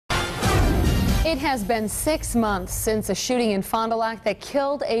It has been 6 months since a shooting in Fond du Lac that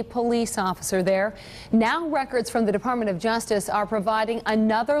killed a police officer there. Now records from the Department of Justice are providing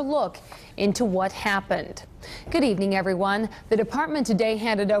another look into what happened. Good evening, everyone. The department today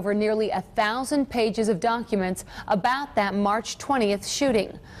handed over nearly 1,000 pages of documents about that March 20th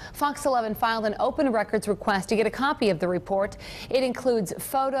shooting. Fox 11 filed an open records request to get a copy of the report. It includes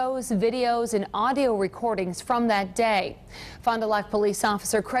photos, videos, and audio recordings from that day. Fond du Lac police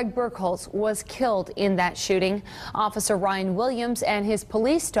officer Craig Burkholz was killed in that shooting. Officer Ryan Williams and his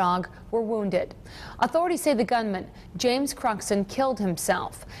police dog were wounded. Authorities say the gunman, James Cruxon, killed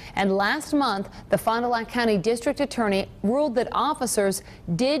himself. And last month, the Fond du Lac County District Attorney ruled that officers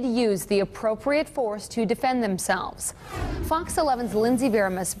did use the appropriate force to defend themselves. Fox 11's Lindsay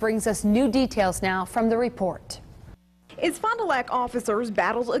Veramis brings us new details now from the report. As Fond du Lac officers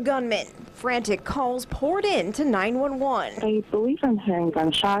battled a gunman, frantic calls poured in to 911. I believe I'm hearing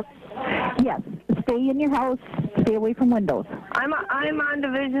gunshots. Yes, stay in your house, stay away from windows. I'm on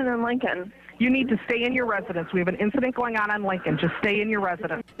Division in Lincoln. You need to stay in your residence. We have an incident going on Lincoln. Just stay in your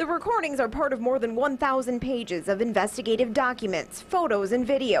residence. The recordings are part of more than 1,000 pages of investigative documents, photos, and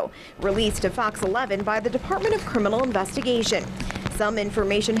video released to Fox 11 by the Department of Criminal Investigation. Some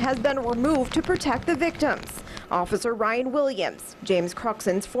information has been removed to protect the victims. Officer Ryan Williams, James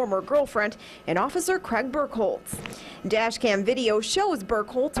Cruxon's former girlfriend, and Officer Craig Burkholz. Dashcam video shows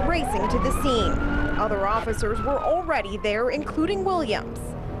Burkholz racing to the scene. Other officers were already there, including Williams.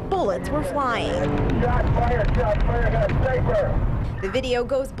 Bullets were flying. Shot fired, sniper. The video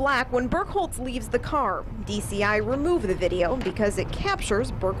goes black when Burkholz leaves the car. DCI removed the video because it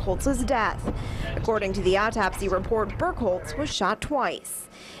captures Burkholz's death. According to the autopsy report, Burkholz was shot twice.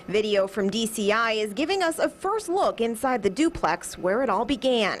 Video from DCI is giving us a first look inside the duplex where it all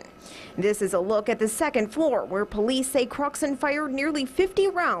began. This is a look at the second floor where police say Cruxon fired nearly 50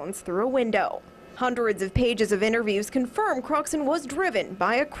 rounds through a window. Hundreds of pages of interviews confirm Cruxon was driven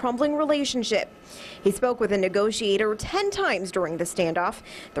by a crumbling relationship. He spoke with a negotiator 10 times during the standoff.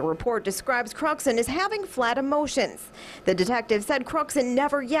 The report describes Cruxon as having flat emotions. The detective said Cruxon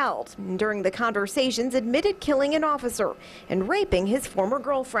never yelled, and during the conversations admitted killing an officer and raping his former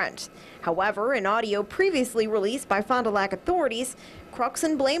girlfriend. However, in audio previously released by Fond du Lac authorities,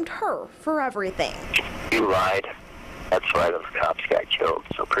 Cruxon blamed her for everything. You lied. That's why those cops got killed.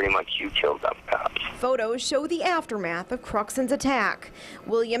 So pretty much you killed them cops. Photos show the aftermath of Cruxon's attack.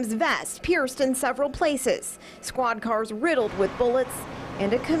 Williams' vest pierced in several places, squad cars riddled with bullets,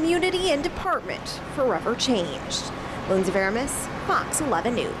 and a community and department forever changed. Lindsay Veramis, Fox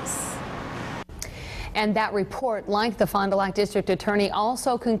 11 News. And that report, like the Fond du Lac District Attorney,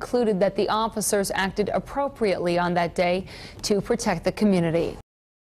 also concluded that the officers acted appropriately on that day to protect the community.